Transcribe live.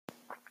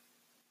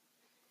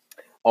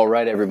All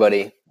right,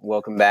 everybody.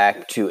 Welcome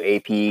back to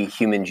AP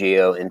Human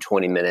Geo in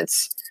 20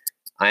 minutes.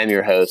 I am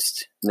your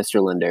host,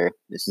 Mr. Linder.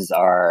 This is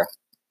our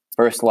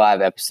first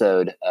live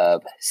episode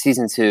of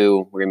Season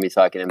 2. We're going to be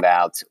talking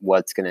about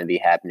what's going to be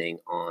happening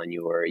on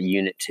your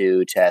Unit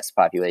 2 test,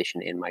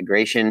 population and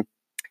migration.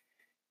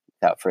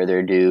 Without further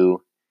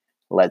ado,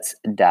 let's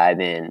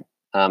dive in.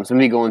 So I'm going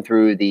to be going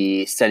through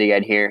the study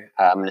guide here.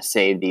 I'm going to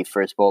save the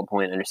first bullet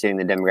point,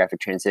 understanding the demographic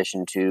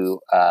transition,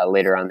 to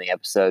later on in the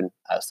episode.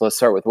 So let's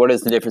start with what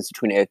is the difference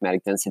between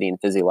arithmetic density and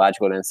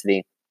physiological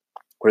density?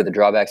 What are the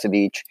drawbacks of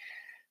each?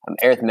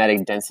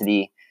 Arithmetic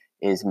density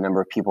is number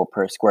of people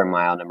per square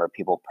mile, number of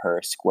people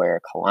per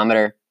square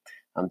kilometer.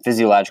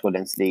 Physiological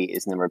density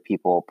is number of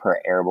people per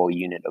arable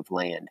unit of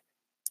land.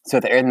 So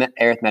with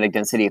arithmetic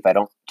density, if I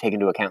don't take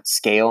into account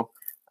scale,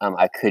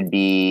 I could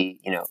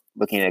be,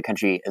 looking at a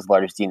country as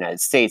large as the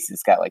United States.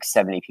 It's got like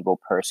 70 people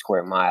per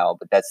square mile,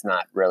 but that's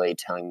not really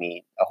telling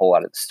me a whole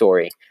lot of the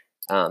story.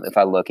 If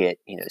I look at,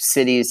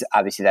 cities,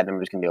 obviously that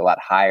number is going to be a lot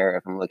higher.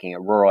 If I'm looking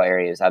at rural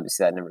areas,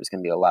 obviously that number is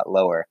going to be a lot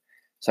lower.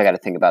 So I got to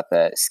think about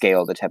the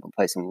scale, the type of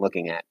place I'm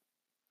looking at.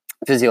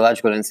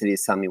 Physiological density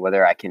is telling me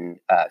whether I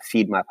can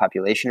feed my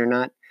population or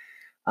not.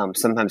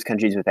 Sometimes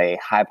countries with a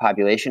high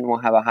population will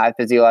have a high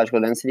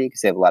physiological density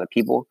because they have a lot of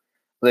people.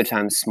 Other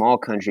times, small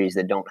countries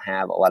that don't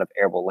have a lot of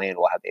arable land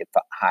will have a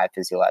high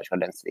physiological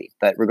density.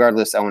 But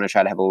regardless, I want to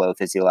try to have a low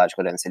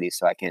physiological density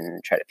so I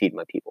can try to feed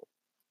my people.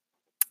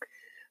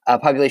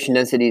 Population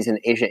densities in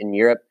Asia and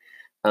Europe.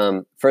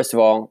 First of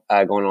all,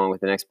 going on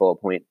with the next bullet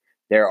point,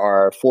 there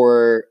are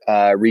 4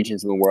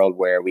 regions in the world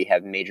where we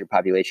have major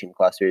population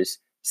clusters: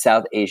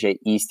 South Asia,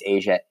 East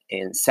Asia,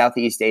 and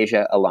Southeast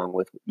Asia, along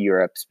with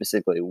Europe,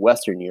 specifically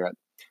Western Europe.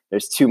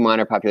 There's 2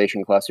 minor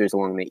population clusters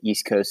along the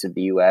east coast of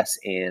the U.S.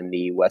 and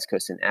the west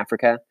coast in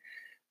Africa.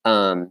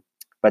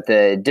 But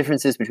the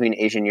differences between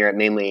Asia and Europe,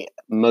 mainly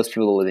most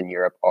people that live in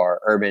Europe are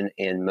urban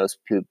and most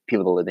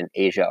people that live in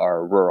Asia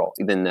are rural.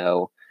 Even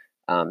though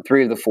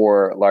 3 of the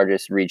 4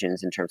 largest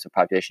regions in terms of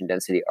population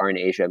density are in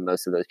Asia,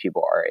 most of those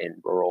people are in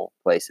rural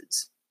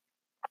places.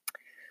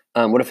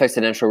 What affects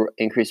the natural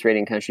increase rate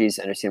in countries?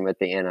 Understand what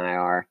the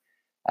NIR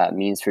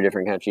means for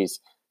different countries.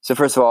 So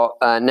first of all,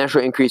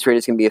 natural increase rate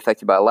is going to be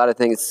affected by a lot of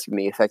things. It's going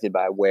to be affected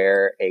by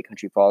where a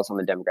country falls on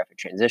the demographic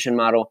transition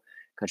model.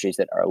 Countries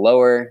that are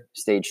lower,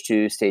 stage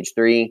 2, stage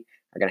 3,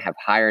 are going to have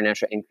higher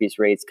natural increase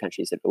rates.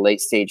 Countries that are late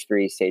stage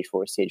 3, stage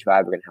 4, stage 5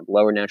 are going to have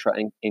lower natural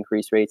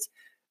increase rates.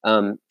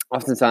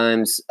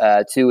 Oftentimes,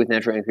 too, with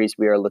natural increase,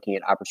 we are looking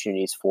at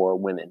opportunities for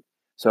women.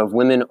 So if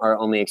women are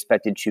only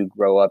expected to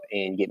grow up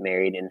and get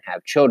married and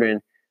have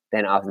children,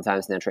 then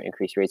oftentimes natural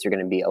increase rates are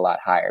going to be a lot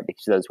higher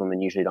because those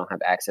women usually don't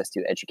have access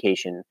to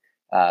education,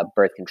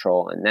 birth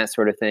control, and that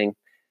sort of thing.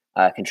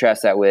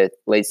 Contrast that with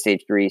late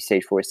stage 3,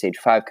 stage 4, stage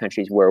 5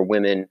 countries where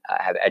women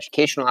have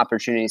educational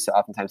opportunities. So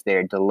oftentimes they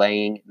are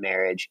delaying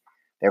marriage,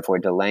 therefore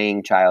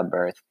delaying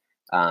childbirth,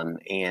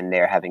 and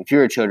they're having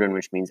fewer children,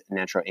 which means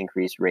natural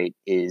increase rate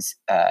is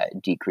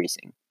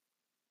decreasing.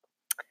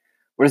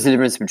 What is the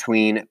difference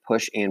between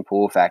push and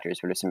pull factors?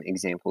 What are some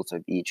examples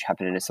of each?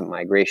 Hopping into some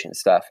migration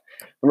stuff.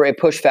 Remember, a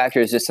push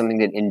factor is just something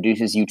that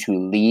induces you to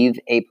leave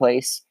a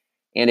place,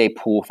 and a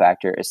pull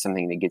factor is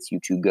something that gets you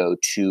to go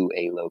to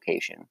a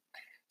location.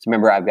 So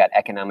remember, I've got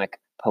economic,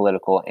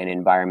 political, and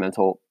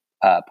environmental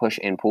push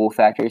and pull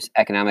factors.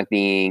 Economic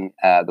being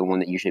the one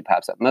that usually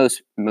pops up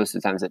most. Most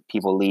of the times that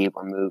people leave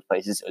or move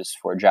places is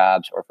for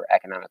jobs or for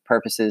economic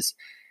purposes.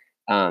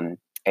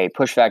 A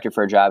push factor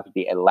for a job could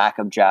be a lack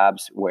of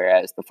jobs,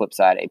 whereas the flip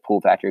side, a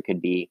pull factor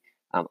could be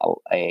a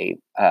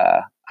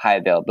high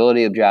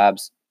availability of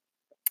jobs.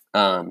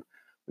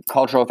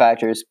 Cultural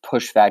factors,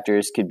 push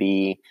factors could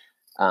be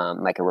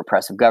like a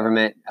repressive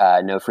government,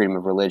 no freedom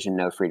of religion,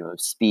 no freedom of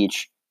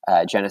speech,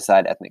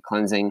 genocide, ethnic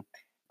cleansing.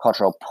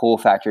 Cultural pull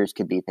factors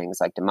could be things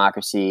like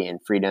democracy and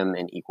freedom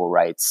and equal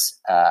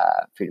rights,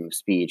 freedom of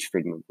speech,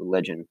 freedom of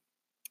religion.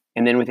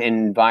 And then with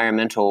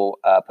environmental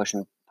push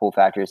and pull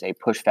factors, a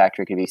push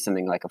factor could be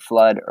something like a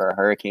flood or a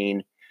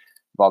hurricane,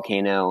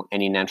 volcano,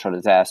 any natural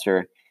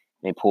disaster.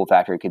 And a pull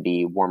factor could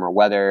be warmer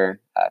weather,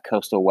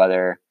 coastal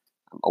weather,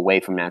 away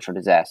from natural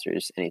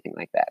disasters, anything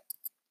like that.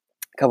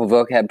 A couple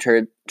vocab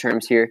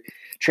terms here.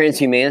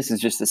 Transhumanist is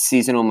just a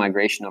seasonal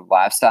migration of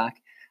livestock.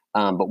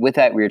 But with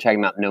that, we were talking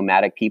about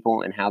nomadic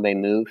people and how they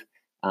move.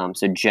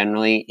 So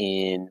generally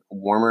in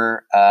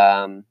warmer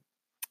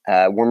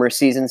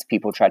seasons,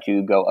 people try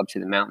to go up to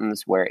the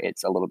mountains where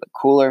it's a little bit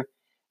cooler.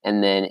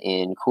 And then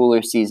in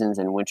cooler seasons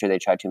in winter, they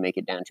try to make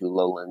it down to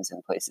lowlands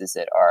and places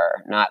that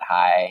are not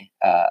high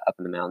up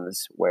in the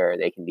mountains where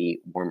they can be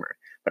warmer.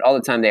 But all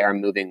the time they are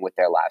moving with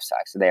their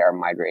livestock. So they are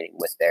migrating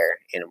with their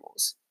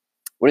animals.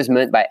 What is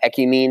meant by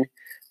ecumene?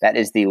 That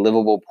is the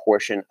livable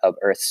portion of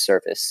Earth's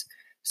surface.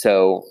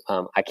 So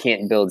I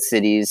can't build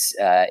cities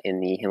in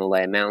the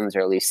Himalaya mountains,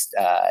 or at least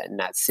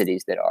not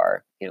cities that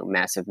are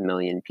massive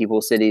million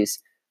people cities.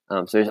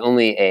 So there's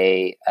only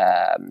a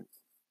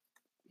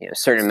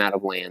certain amount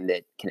of land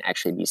that can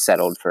actually be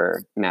settled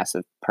for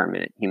massive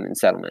permanent human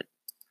settlement.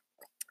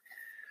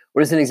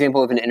 What is an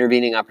example of an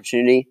intervening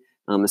opportunity?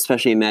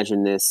 Especially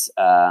imagine this,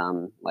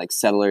 like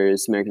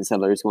American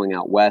settlers going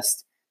out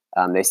west.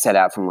 They set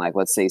out from, like,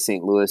 let's say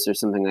St. Louis or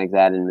something like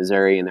that in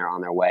Missouri, and they're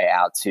on their way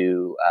out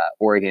to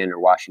Oregon or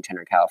Washington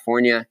or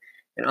California.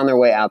 And on their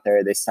way out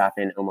there, they stop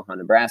in Omaha,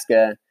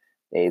 Nebraska.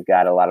 They've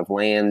got a lot of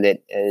land that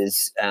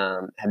is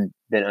have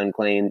been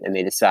unclaimed, and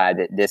they decide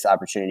that this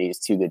opportunity is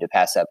too good to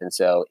pass up. And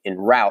so, en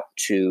route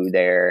to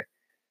their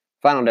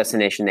final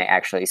destination, they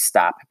actually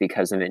stop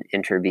because of an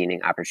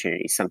intervening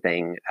opportunity.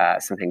 Something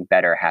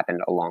better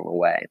happened along the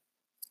way.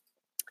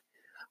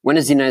 When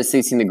has the United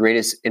States seen the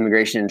greatest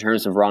immigration in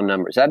terms of raw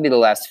numbers? That'd be the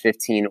last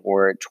 15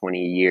 or 20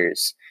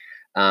 years.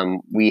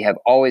 We have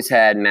always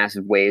had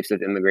massive waves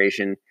of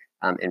immigration,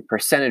 and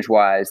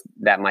percentage-wise,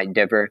 that might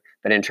differ.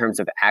 But in terms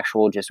of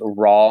actual just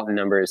raw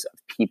numbers of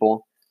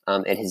people,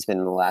 it has been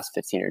in the last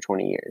 15 or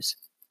 20 years.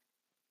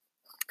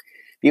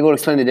 Be able to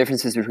explain the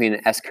differences between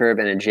an S-curve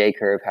and a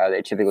J-curve, how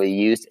they're typically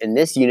used. In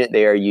this unit,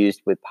 they are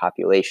used with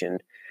population.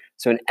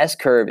 So an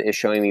S-curve is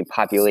showing me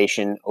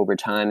population over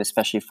time,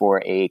 especially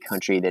for a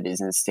country that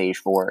is in stage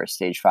 4 or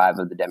stage 5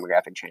 of the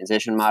demographic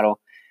transition model.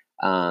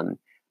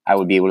 I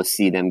would be able to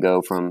see them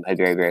go from a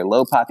very, very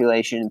low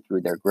population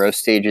through their growth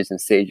stages and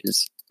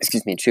stages,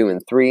 2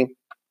 and 3.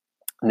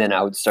 And then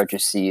I would start to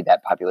see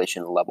that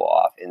population level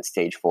off in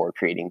stage 4,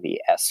 creating the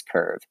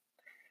S-curve.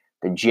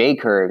 The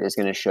J-curve is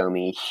going to show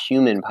me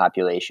human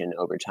population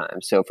over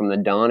time. So from the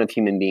dawn of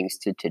human beings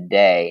to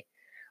today,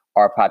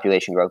 our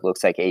population growth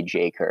looks like a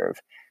J-curve.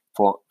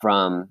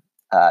 From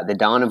the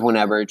dawn of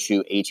whenever to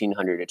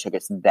 1800, it took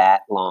us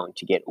that long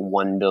to get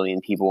 1 billion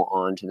people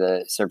onto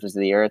the surface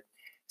of the earth.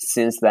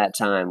 Since that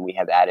time, we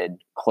have added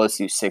close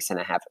to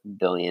 6.5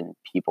 billion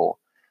people.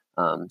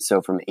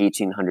 So from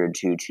 1800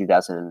 to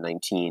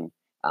 2019,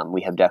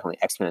 we have definitely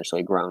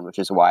exponentially grown, which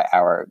is why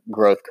our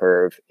growth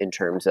curve in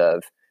terms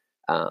of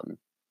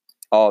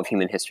all of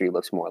human history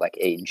looks more like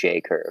a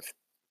J-curve.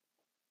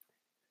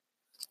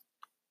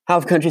 How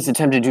have countries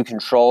attempted to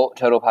control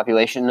total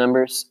population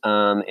numbers?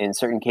 In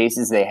certain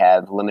cases, they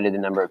have limited the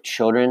number of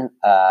children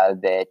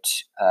that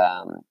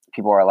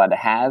people are allowed to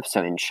have.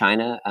 So in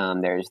China,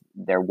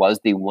 there was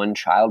the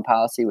one-child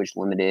policy, which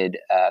limited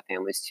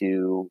families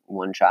to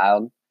one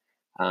child.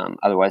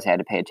 Otherwise, they had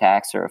to pay a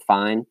tax or a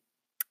fine.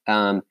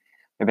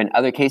 There have been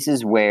other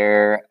cases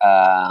where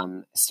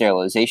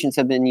sterilizations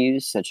have been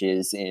used, such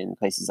as in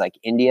places like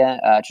India,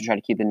 to try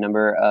to keep the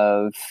number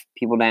of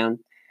people down.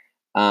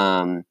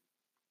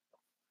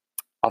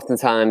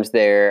 Oftentimes,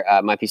 there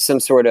might be some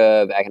sort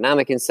of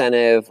economic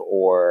incentive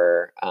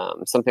or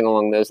something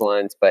along those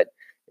lines, but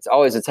it's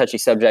always a touchy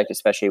subject,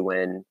 especially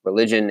when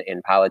religion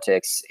and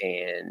politics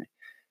and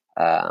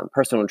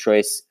personal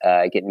choice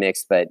get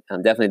mixed. But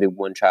definitely the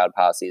one-child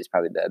policy is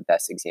probably the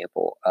best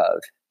example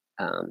of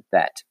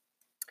that.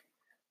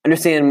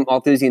 Understand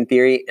Malthusian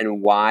theory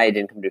and why it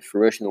didn't come to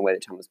fruition the way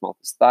that Thomas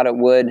Malthus thought it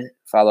would.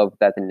 Follow up with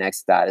that the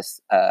next dot is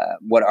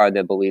what are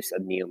the beliefs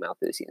of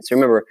neo-Malthusians? So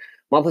remember,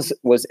 Malthus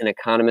was an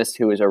economist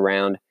who was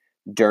around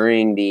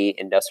during the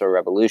Industrial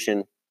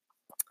Revolution.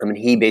 I mean,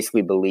 he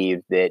basically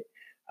believed that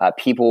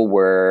people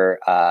were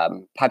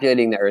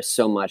populating the earth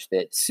so much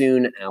that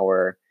soon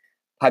our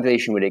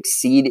population would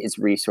exceed its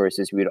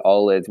resources. We would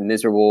all live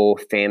miserable,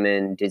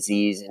 famine,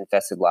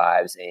 disease-infested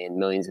lives, and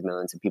millions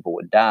of people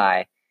would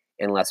die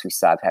unless we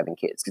stopped having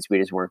kids, because we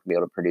just weren't going to be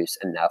able to produce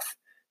enough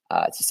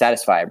to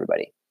satisfy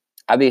everybody.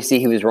 Obviously,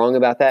 he was wrong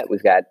about that.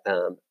 We've got,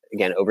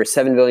 again, over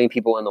 7 billion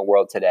people in the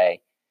world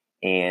today,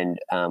 and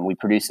we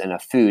produce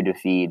enough food to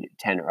feed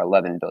 10 or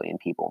 11 billion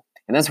people.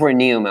 And that's where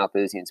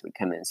neo-Malthusians would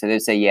come in. So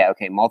they'd say, yeah,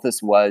 okay,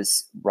 Malthus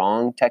was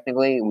wrong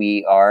technically.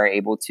 We are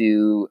able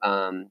to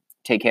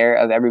take care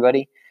of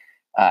everybody.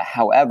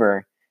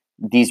 However,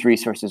 these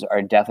resources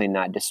are definitely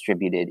not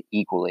distributed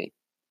equally.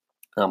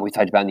 We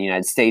talked about in the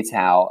United States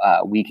how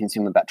we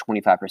consume about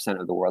 25%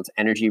 of the world's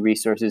energy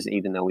resources,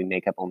 even though we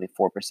make up only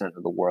 4%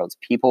 of the world's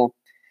people.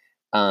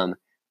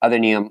 Other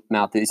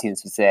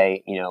neo-Malthusians would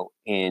say,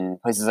 in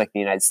places like the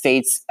United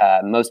States,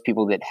 most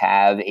people that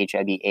have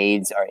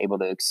HIV/AIDS are able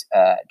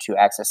to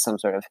access some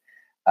sort of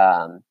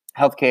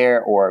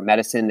healthcare or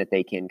medicine that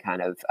they can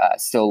kind of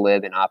still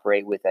live and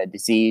operate with a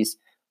disease.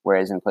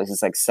 Whereas in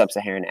places like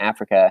sub-Saharan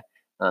Africa,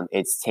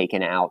 it's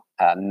taken out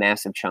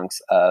massive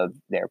chunks of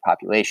their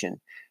population.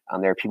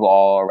 There are people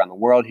all around the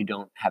world who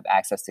don't have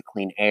access to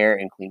clean air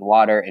and clean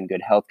water and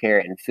good healthcare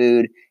and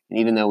food. And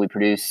even though we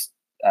produce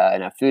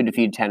enough food to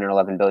feed 10 or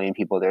 11 billion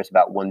people, there's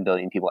about 1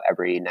 billion people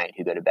every night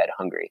who go to bed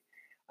hungry.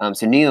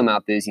 So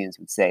neo-Malthusians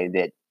would say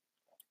that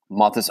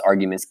Malthus'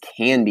 arguments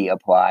can be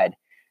applied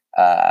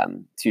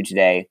to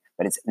today,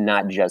 but it's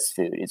not just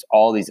food. It's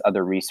all these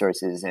other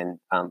resources and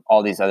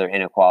all these other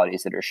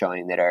inequalities that are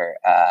showing that are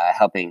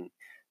helping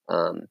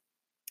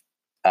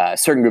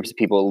certain groups of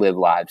people live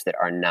lives that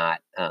are not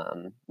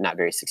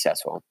very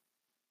successful.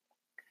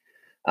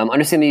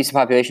 Understand the use of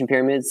population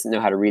pyramids, know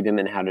how to read them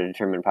and how to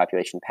determine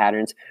population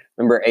patterns.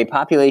 Remember, a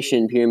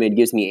population pyramid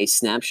gives me a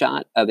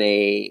snapshot of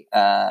a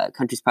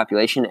country's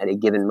population at a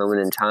given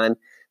moment in time,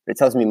 but it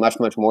tells me much,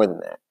 much more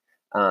than that.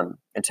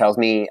 It tells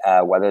me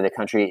whether the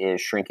country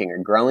is shrinking or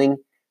growing.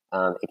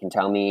 It can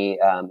tell me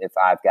if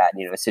I've got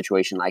a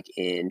situation like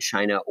in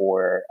China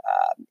or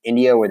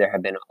India where there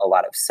have been a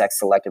lot of sex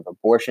selective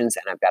abortions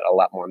and I've got a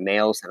lot more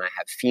males than I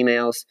have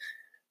females.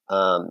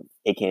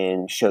 It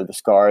can show the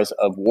scars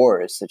of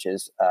wars, such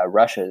as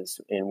Russia's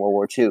in World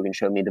War II. It can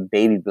show me the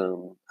baby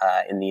boom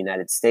in the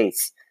United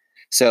States.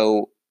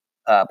 So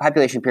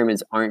population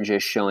pyramids aren't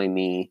just showing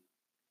me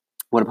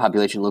what a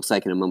population looks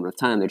like in a moment of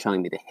time. They're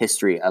showing me the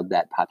history of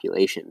that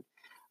population.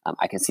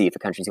 I can see if a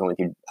country is going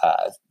through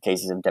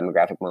phases of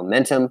demographic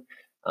momentum.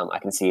 I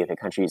can see if a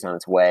country is on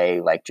its way,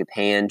 like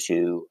Japan,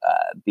 to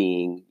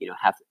being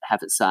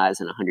half its size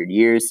in 100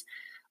 years.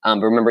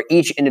 But remember,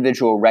 each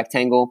individual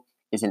rectangle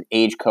is an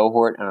age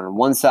cohort, and on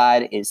one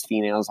side is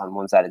females, on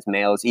one side is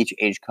males. Each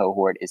age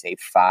cohort is a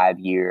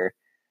 5-year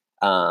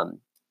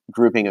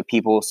grouping of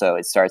people. So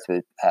it starts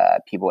with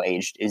people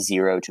aged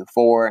 0 to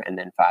 4, and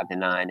then 5 to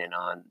 9, and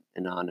on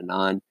and on and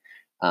on.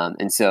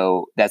 And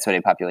so that's what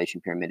a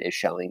population pyramid is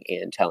showing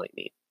and telling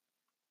me.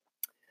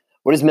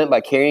 What is meant by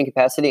carrying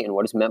capacity and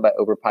what is meant by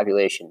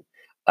overpopulation?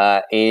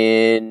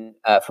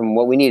 From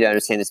what we need to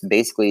understand, it's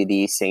basically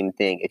the same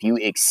thing. If you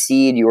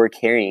exceed your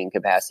carrying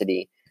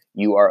capacity,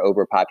 you are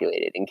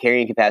overpopulated. And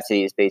carrying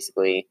capacity is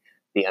basically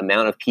the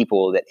amount of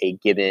people that a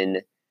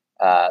given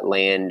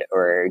land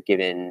or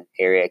given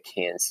area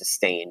can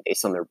sustain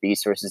based on the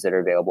resources that are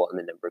available and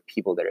the number of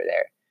people that are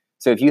there.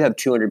 So if you have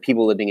 200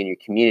 people living in your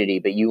community,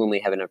 but you only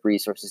have enough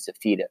resources to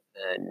feed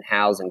and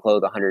house and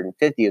clothe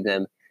 150 of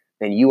them,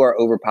 then you are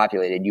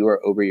overpopulated. You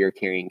are over your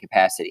carrying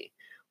capacity.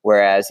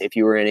 Whereas if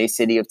you were in a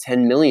city of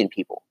 10 million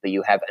people, but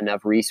you have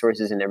enough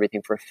resources and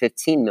everything for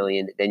 15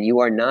 million, then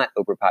you are not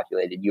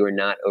overpopulated. You are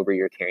not over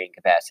your carrying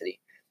capacity.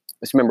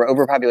 Just remember,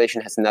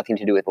 overpopulation has nothing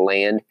to do with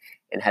land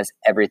and has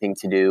everything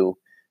to do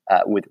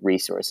with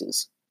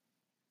resources.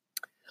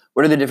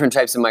 What are the different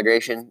types of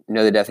migration?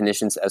 Know the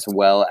definitions as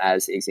well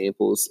as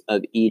examples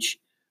of each.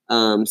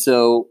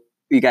 So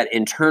you got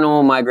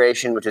internal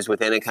migration, which is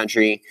within a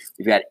country.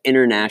 We've got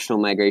international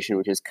migration,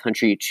 which is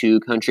country to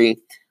country.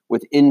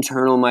 With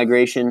internal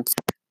migration,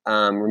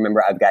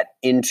 remember I've got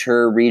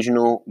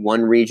inter-regional,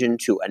 one region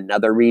to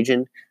another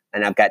region,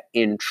 and I've got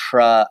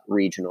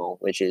intra-regional,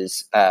 which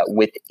is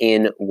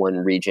within one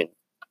region.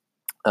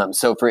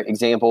 So for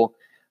example,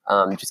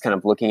 just kind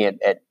of looking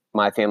at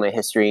my family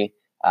history,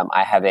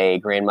 I have a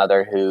great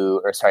grandmother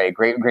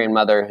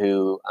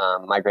who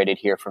migrated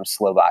here from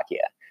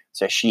Slovakia.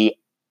 So she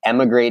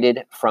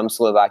emigrated from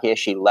Slovakia.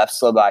 She left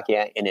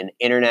Slovakia in an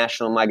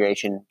international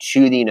migration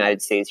to the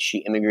United States. She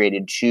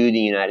immigrated to the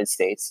United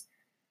States.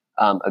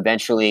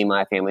 Eventually,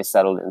 my family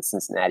settled in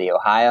Cincinnati,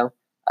 Ohio.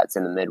 It's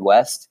in the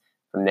Midwest.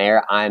 From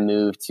there, I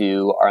moved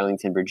to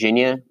Arlington,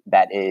 Virginia.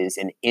 That is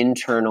an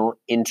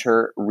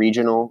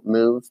inter-regional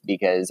move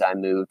because I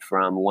moved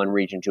from one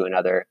region to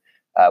another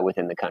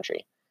within the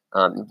country.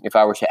 If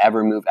I were to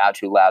ever move out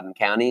to Loudoun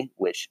County,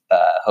 which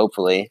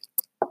hopefully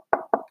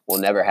will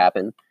never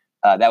happen,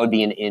 that would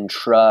be an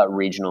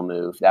intra-regional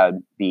move. That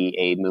would be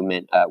a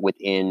movement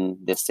within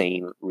the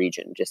same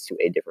region, just to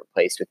a different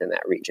place within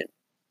that region.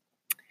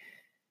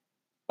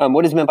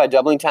 What is meant by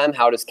doubling time?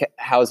 How is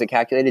it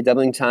calculated?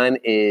 Doubling time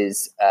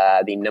is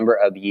the number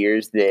of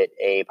years that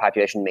a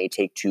population may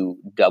take to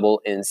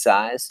double in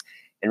size.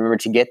 And remember,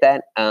 to get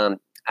that,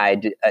 I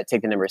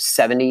take the number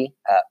 70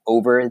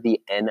 over the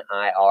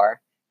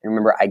NIR. And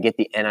remember, I get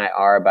the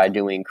NIR by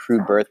doing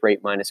crude birth rate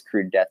minus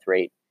crude death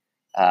rate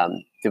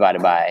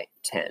divided by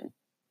 10.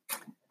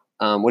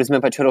 What is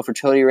meant by total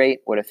fertility rate?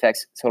 What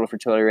affects total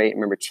fertility rate?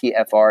 Remember,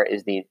 TFR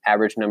is the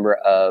average number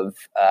of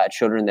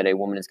children that a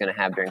woman is going to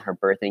have during her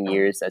birthing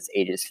years. That's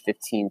ages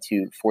 15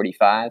 to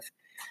 45.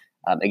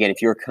 Again,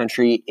 if your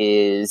country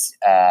is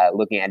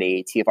looking at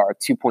a TFR of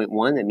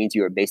 2.1, that means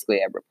you are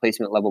basically at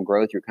replacement level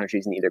growth. Your country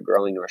is neither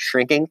growing nor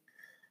shrinking.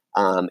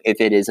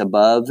 If it is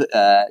above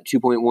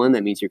 2.1,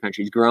 that means your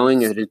country is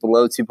growing. If it is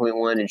below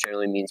 2.1, it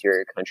generally means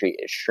your country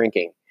is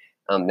shrinking.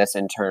 That's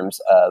in terms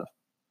of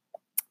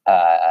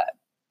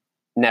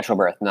natural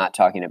birth, not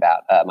talking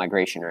about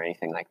migration or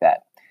anything like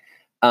that.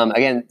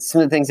 Again,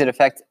 some of the things that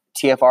affect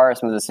TFR are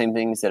some of the same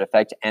things that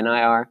affect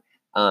NIR.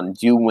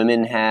 Do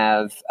women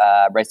have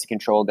rights to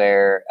control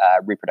their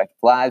reproductive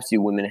lives?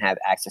 Do women have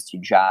access to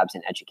jobs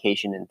and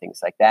education and things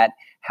like that?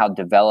 How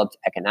developed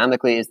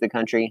economically is the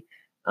country?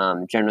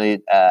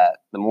 Generally,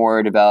 the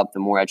more developed, the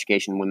more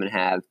education women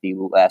have, the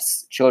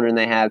less children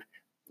they have.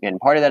 And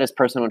part of that is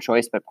personal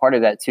choice, but part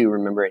of that too,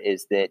 remember,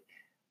 is that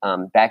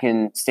back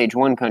in stage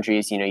 1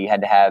 countries, you had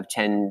to have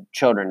 10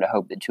 children to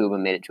hope that 2 of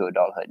them made it to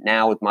adulthood.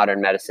 Now with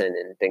modern medicine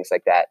and things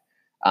like that,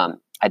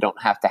 I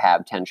don't have to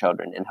have 10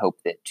 children and hope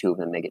that 2 of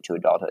them make it to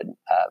adulthood.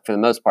 For the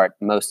most part,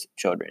 most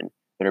children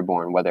that are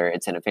born, whether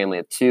it's in a family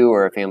of 2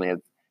 or a family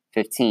of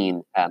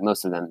 15,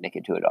 most of them make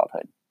it to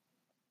adulthood.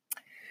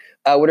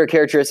 What are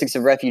characteristics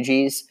of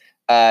refugees?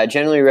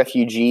 Generally,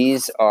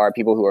 refugees are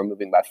people who are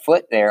moving by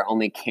foot. They're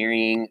only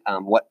carrying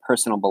what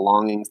personal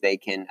belongings they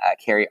can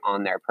carry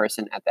on their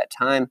person at that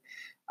time.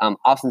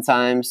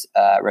 Oftentimes,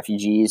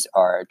 refugees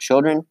are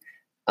children.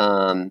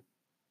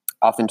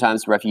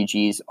 Oftentimes,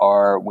 refugees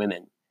are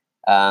women.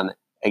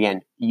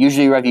 again,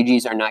 usually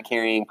refugees are not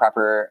carrying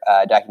proper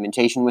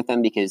documentation with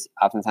them, because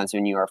oftentimes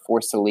when you are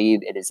forced to leave,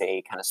 it is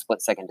a kind of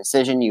split-second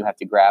decision. You have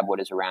to grab what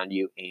is around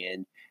you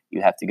and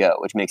you have to go,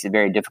 which makes it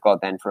very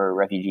difficult then for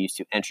refugees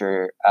to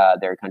enter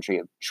their country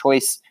of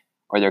choice,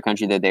 or their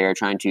country that they are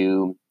trying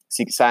to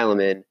seek asylum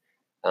in,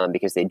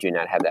 because they do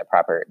not have that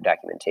proper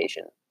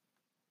documentation.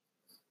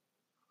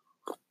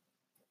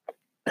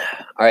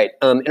 All right.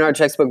 In our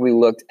textbook, we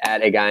looked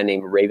at a guy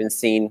named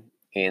Ravenstein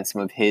and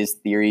some of his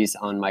theories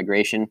on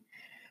migration.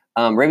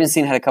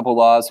 Ravenstein had a couple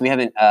laws. We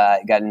haven't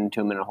gotten into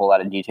them in a whole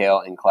lot of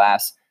detail in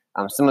class.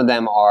 Some of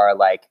them are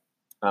like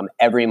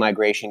every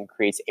migration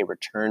creates a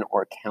return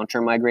or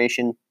counter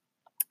migration.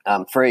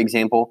 For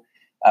example,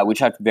 we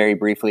talked very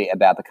briefly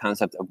about the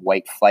concept of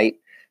white flight.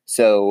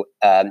 So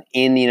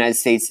in the United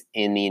States,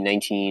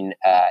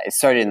 it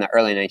started in the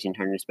early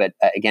 1900s, but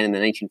again in the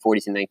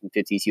 1940s and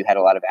 1950s, you had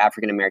a lot of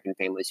African American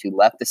families who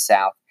left the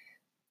South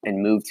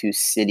and moved to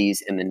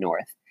cities in the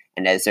North.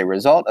 And as a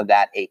result of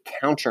that, a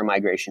counter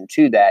migration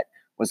to that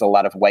was a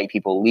lot of white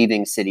people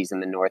leaving cities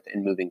in the North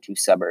and moving to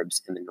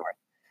suburbs in the North.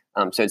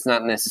 So it's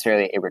not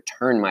necessarily a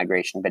return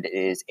migration, but it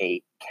is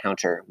a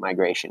counter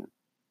migration.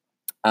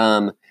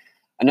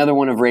 Another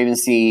one of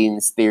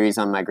Ravenstein's theories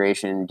on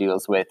migration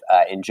deals with,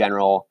 in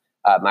general,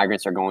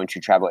 migrants are going to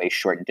travel a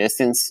short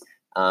distance.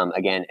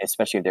 Again,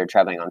 especially if they're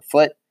traveling on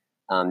foot,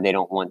 they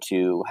don't want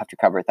to have to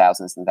cover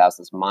thousands and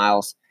thousands of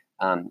miles.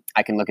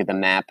 I can look at the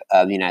map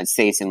of the United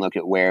States and look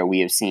at where we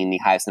have seen the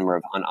highest number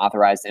of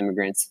unauthorized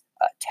immigrants,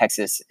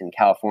 Texas and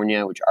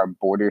California, which are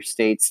border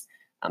states.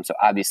 So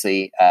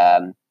obviously,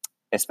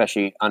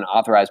 especially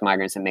unauthorized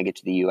migrants that make it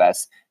to the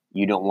U.S.,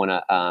 you don't want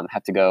to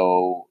have to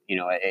go,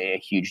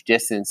 a huge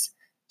distance.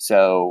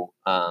 So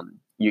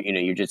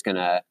you're just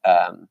gonna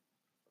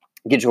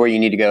get to where you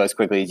need to go as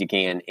quickly as you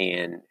can,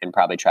 and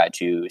probably try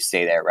to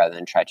stay there rather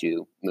than try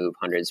to move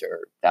hundreds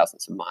or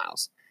thousands of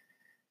miles.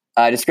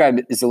 Describe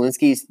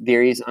Zielinski's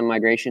theories on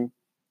migration.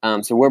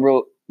 So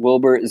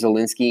Wilbur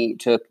Zielinski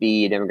took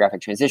the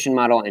demographic transition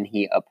model and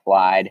he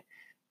applied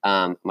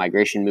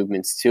migration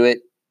movements to it.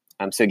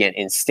 So again,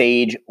 in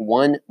stage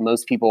 1,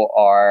 most people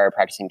are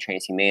practicing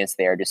transhumance.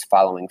 They are just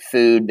following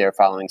food. They're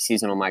following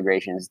seasonal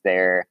migrations.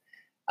 Those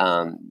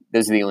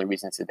are the only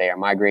reasons that they are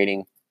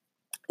migrating.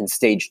 In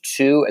stage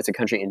 2, as the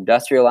country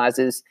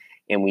industrializes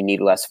and we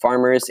need less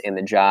farmers and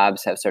the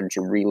jobs have started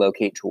to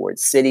relocate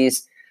towards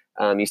cities,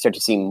 you start to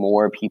see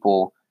more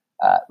people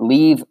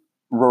leave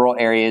rural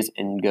areas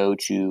and go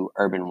to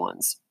urban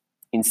ones.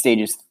 In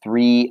stages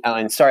 3,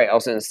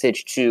 also in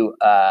stage 2,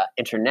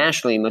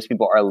 internationally, most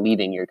people are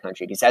leaving your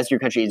country, because as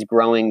your country is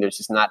growing, there's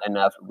just not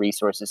enough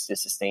resources to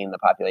sustain the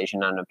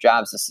population, not enough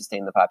jobs to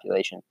sustain the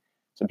population,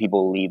 so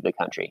people leave the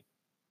country.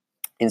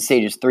 In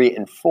stages 3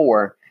 and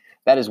 4,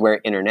 that is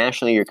where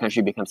internationally your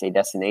country becomes a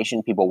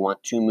destination. People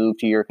want to move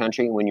to your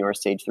country when you are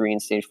stage 3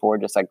 and stage 4,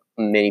 just like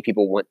many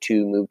people want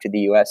to move to the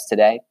U.S.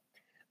 today.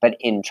 But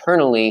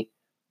internally,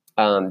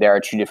 there are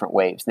 2 different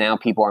waves. Now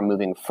people are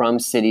moving from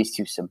cities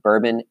to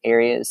suburban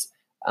areas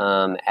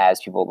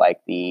as people like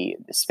the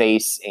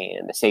space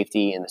and the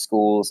safety and the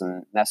schools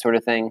and that sort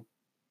of thing,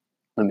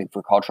 moving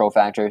for cultural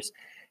factors.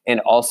 And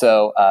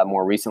also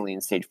more recently in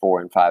stage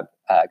 4 and 5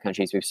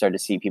 countries, we've started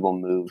to see people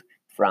move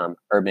from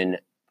urban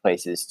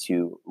places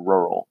to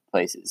rural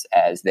places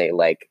as they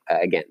like,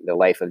 again, the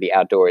life of the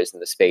outdoors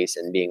and the space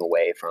and being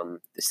away from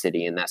the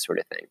city and that sort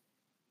of thing.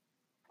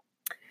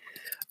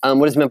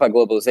 What is meant by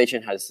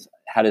globalization?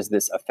 How does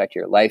this affect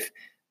your life?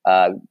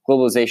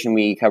 Globalization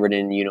we covered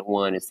in Unit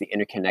 1 is the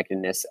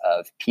interconnectedness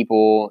of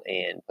people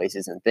and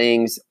places and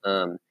things.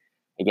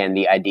 Again,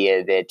 the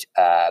idea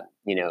that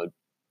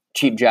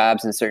cheap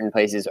jobs in certain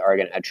places are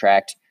going to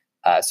attract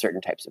certain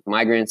types of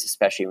migrants,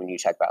 especially when you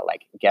talk about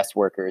like guest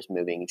workers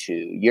moving to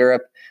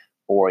Europe,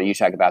 or you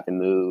talk about the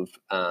move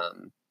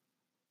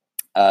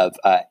of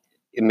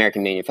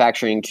American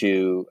manufacturing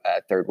to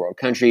third world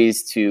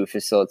countries to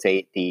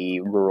facilitate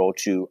the rural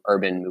to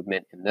urban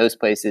movement in those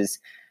places.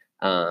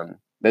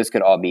 Those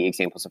could all be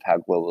examples of how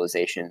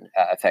globalization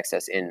affects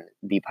us in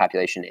the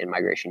population and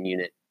migration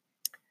unit.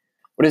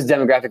 What is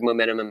demographic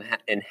momentum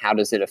and how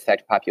does it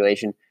affect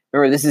population?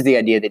 Remember, this is the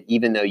idea that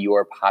even though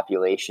your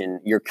population,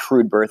 your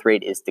crude birth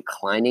rate is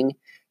declining,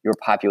 your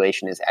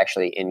population is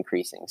actually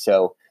increasing.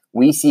 So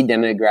we see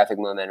demographic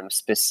momentum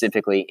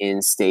specifically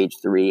in stage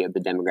 3 of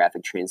the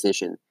demographic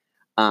transition.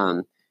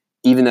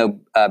 Even though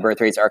birth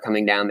rates are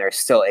coming down, there's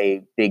still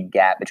a big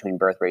gap between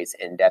birth rates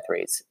and death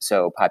rates.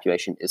 So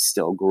population is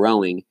still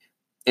growing.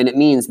 And it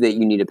means that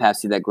you need to pass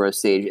through that growth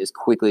stage as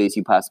quickly as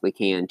you possibly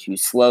can to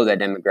slow that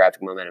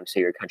demographic momentum so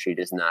your country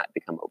does not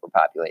become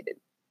overpopulated.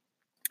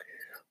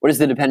 What is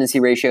the dependency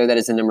ratio? That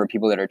is the number of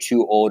people that are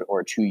too old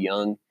or too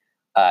young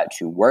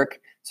to work.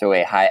 So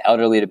a high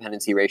elderly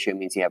dependency ratio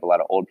means you have a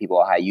lot of old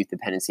people. A high youth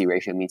dependency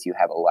ratio means you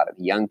have a lot of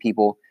young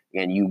people.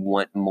 Again, you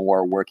want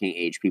more working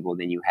age people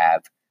than you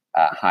have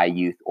high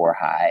youth or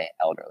high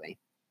elderly.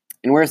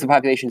 And where's the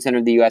population center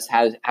of the U.S.?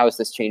 How has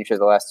this changed over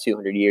the last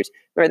 200 years?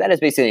 Remember, that is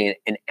basically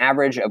an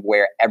average of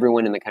where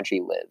everyone in the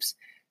country lives.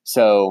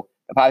 So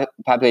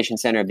population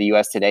center of the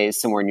U.S. today is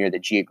somewhere near the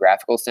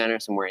geographical center,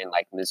 somewhere in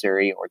like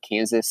Missouri or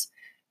Kansas.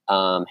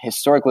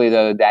 Historically,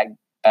 though, that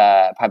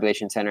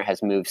population center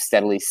has moved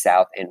steadily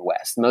south and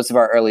west. Most of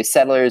our early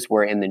settlers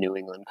were in the New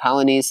England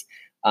colonies,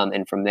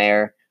 and from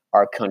there,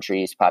 our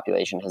country's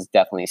population has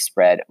definitely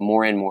spread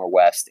more and more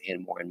west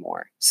and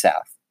more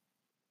south.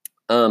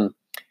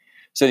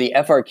 So the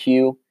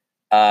FRQ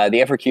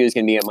is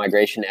going to be a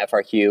migration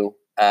FRQ.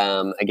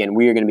 Again,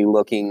 we are going to be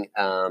looking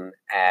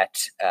at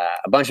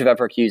a bunch of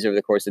FRQs over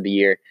the course of the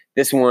year.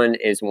 This one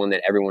is one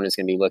that everyone is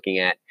going to be looking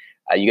at.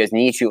 You guys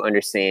need to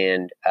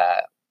understand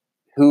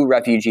who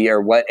refugee or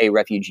what a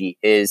refugee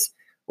is.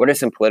 What are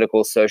some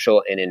political,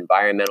 social, and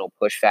environmental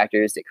push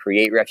factors that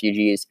create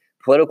refugees?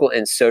 Political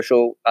and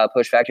social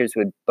push factors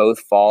would both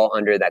fall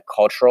under that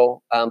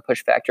cultural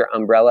push factor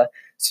umbrella.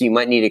 So you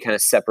might need to kind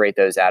of separate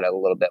those out a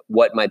little bit.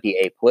 What might be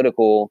a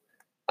political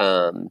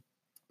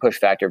push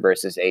factor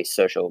versus a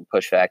social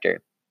push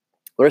factor?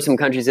 What are some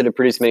countries that have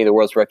produced many of the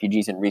world's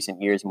refugees in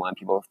recent years and why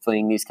people are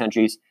fleeing these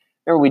countries?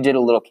 Remember, we did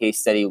a little case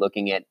study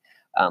looking at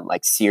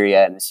like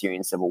Syria and the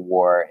Syrian civil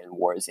war and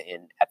wars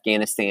in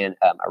Afghanistan,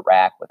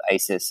 Iraq with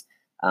ISIS.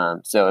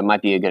 So it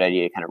might be a good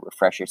idea to kind of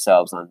refresh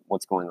yourselves on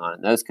what's going on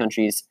in those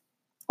countries.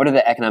 What are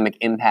the economic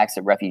impacts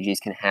that refugees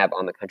can have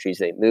on the countries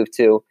they move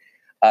to?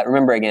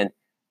 Remember, again,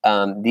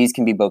 these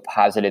can be both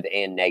positive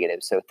and negative.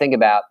 So think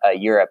about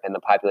Europe and the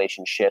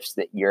population shifts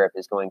that Europe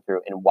is going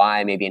through and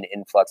why maybe an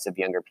influx of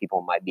younger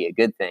people might be a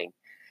good thing.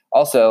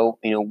 Also,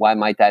 why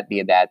might that be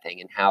a bad thing?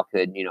 And how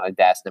could, a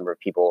vast number of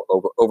people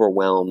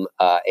overwhelm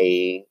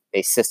a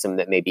system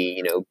that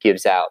maybe,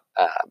 gives out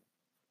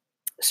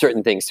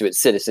certain things to its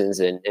citizens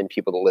and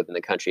people that live in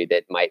the country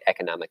that might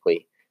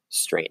economically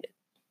strain it.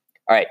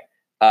 All right.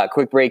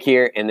 Quick break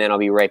here, and then I'll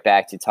be right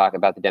back to talk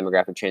about the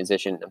demographic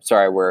transition. I'm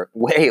sorry, we're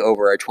way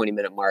over our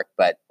 20-minute mark,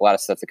 but a lot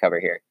of stuff to cover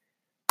here.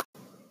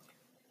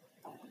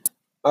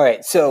 All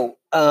right, so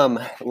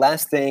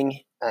last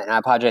thing, and I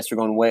apologize for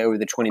going way over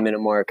the 20-minute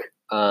mark,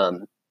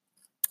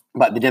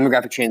 but the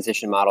demographic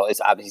transition model is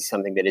obviously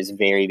something that is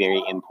very,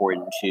 very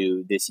important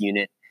to this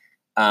unit.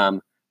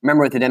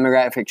 Remember, with the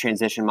demographic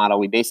transition model,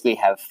 we basically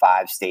have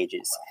 5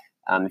 stages.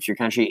 If your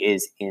country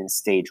is in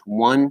stage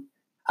 1,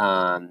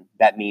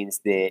 that means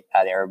that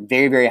there are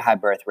very, very high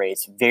birth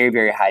rates, very,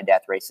 very high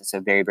death rates, and so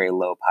very, very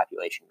low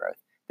population growth.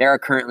 There are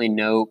currently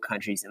no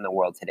countries in the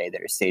world today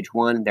that are stage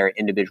 1. There are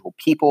individual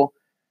people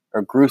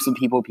or groups of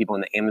people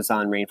in the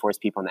Amazon rainforest,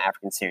 people in the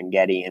African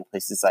Serengeti, and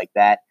places like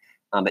that,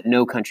 but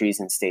no countries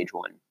in stage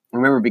 1.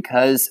 Remember,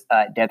 because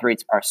death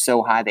rates are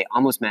so high, they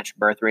almost match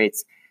birth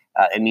rates.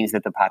 It means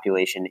that the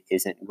population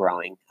isn't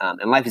growing.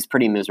 And life is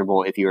pretty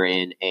miserable if you're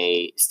in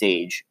a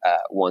stage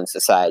 1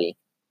 society.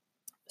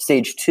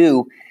 Stage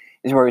 2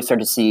 is where we start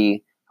to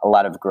see a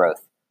lot of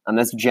growth.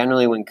 That's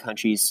generally when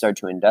countries start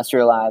to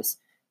industrialize.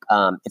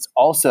 It's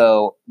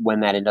also when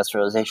that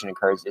industrialization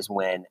occurs is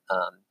when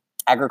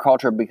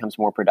agriculture becomes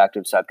more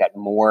productive. So I've got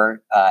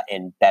more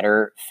and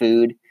better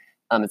food.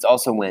 It's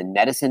also when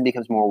medicine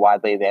becomes more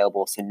widely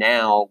available. So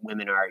now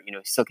women are,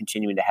 still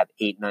continuing to have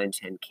 8, 9,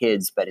 10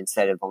 kids, but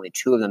instead of only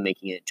 2 of them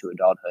making it to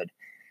adulthood,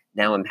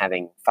 now I'm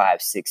having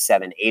 5, 6,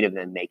 7, 8 of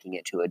them making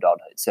it to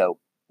adulthood. So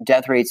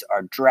death rates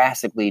are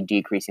drastically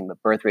decreasing,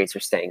 but birth rates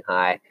are staying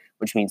high,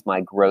 which means my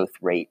growth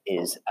rate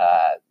is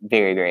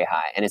very, very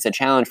high. And it's a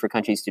challenge for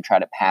countries to try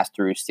to pass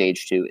through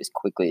stage 2 as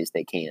quickly as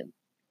they can.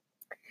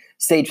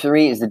 Stage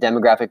 3 is the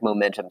demographic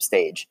momentum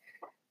stage.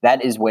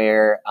 That is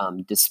where,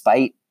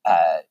 despite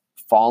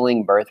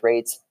falling birth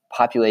rates,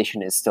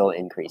 population is still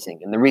increasing.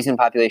 And the reason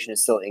population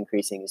is still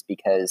increasing is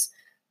because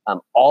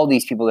all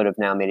these people that have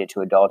now made it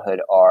to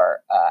adulthood are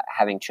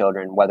having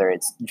children, whether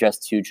it's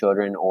just 2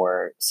 children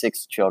or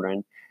 6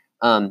 children,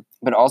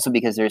 but also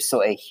because there's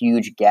still a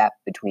huge gap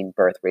between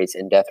birth rates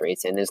and death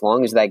rates. And as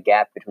long as that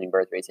gap between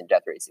birth rates and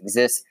death rates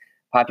exists,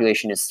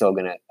 population is still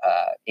going to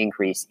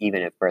increase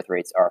even if birth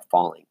rates are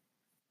falling.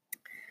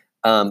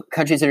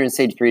 Countries that are in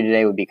stage 3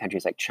 today would be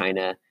countries like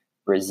China,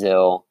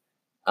 Brazil,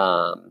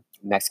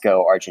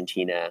 Mexico,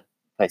 Argentina,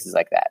 places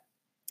like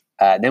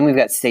that. Then we've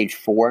got stage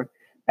 4.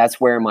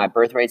 That's where my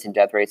birth rates and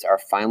death rates are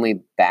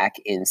finally back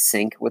in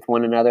sync with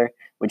one another,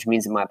 which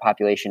means that my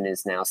population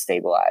is now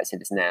stabilized.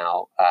 It is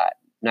now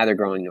neither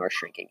growing nor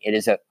shrinking. It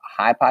is a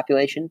high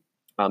population.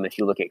 If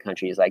you look at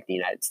countries like the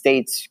United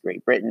States,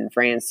 Great Britain,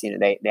 France,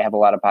 they have a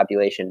lot of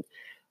population,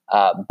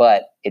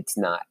 but it's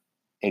not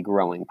a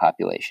growing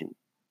population.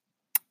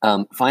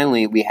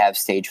 Finally, we have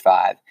stage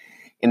 5.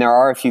 And there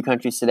are a few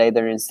countries today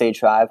that are in stage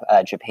 5.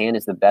 Japan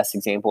is the best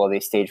example of a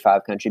stage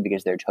 5 country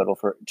because their total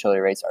fertility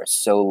rates are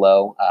so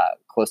low,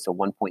 close to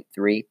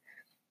 1.3.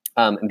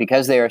 And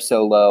because they are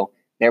so low,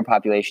 their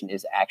population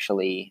is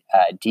actually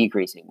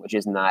decreasing, which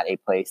is not a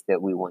place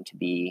that we want to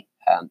be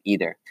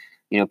either.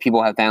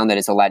 People have found that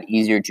it's a lot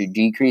easier to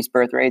decrease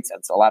birth rates.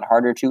 It's a lot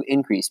harder to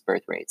increase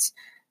birth rates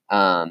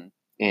and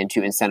to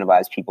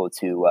incentivize people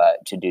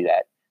to do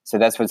that. So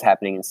that's what's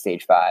happening in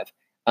stage 5.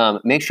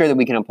 Make sure that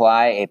we can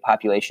apply a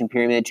population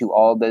pyramid to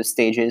all of those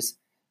stages.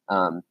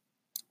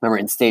 Remember,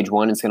 in stage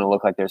 1, it's going to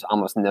look like there's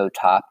almost no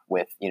top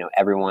with,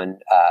 everyone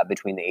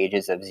between the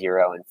ages of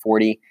 0 and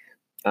 40.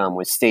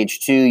 With stage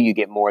 2, you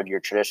get more of your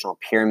traditional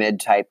pyramid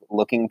type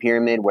looking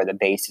pyramid where the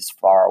base is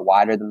far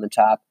wider than the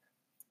top.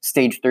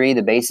 Stage 3,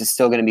 the base is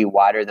still going to be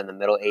wider than the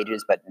middle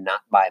ages, but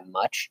not by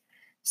much.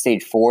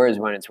 Stage 4 is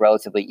when it's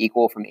relatively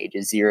equal from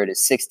ages 0 to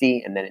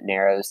 60, and then it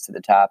narrows to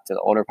the top to the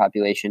older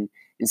population.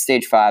 And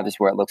stage 5 is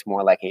where it looks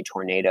more like a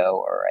tornado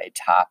or a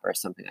top or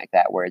something like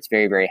that, where it's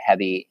very, very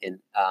heavy in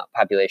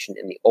population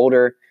in the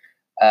older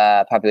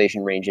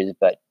population ranges,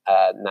 but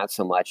not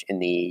so much in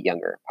the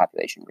younger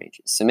population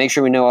ranges. So make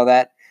sure we know all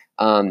that.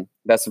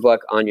 Best of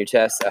luck on your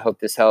test. I hope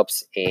this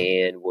helps,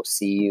 and we'll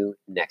see you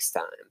next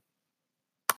time.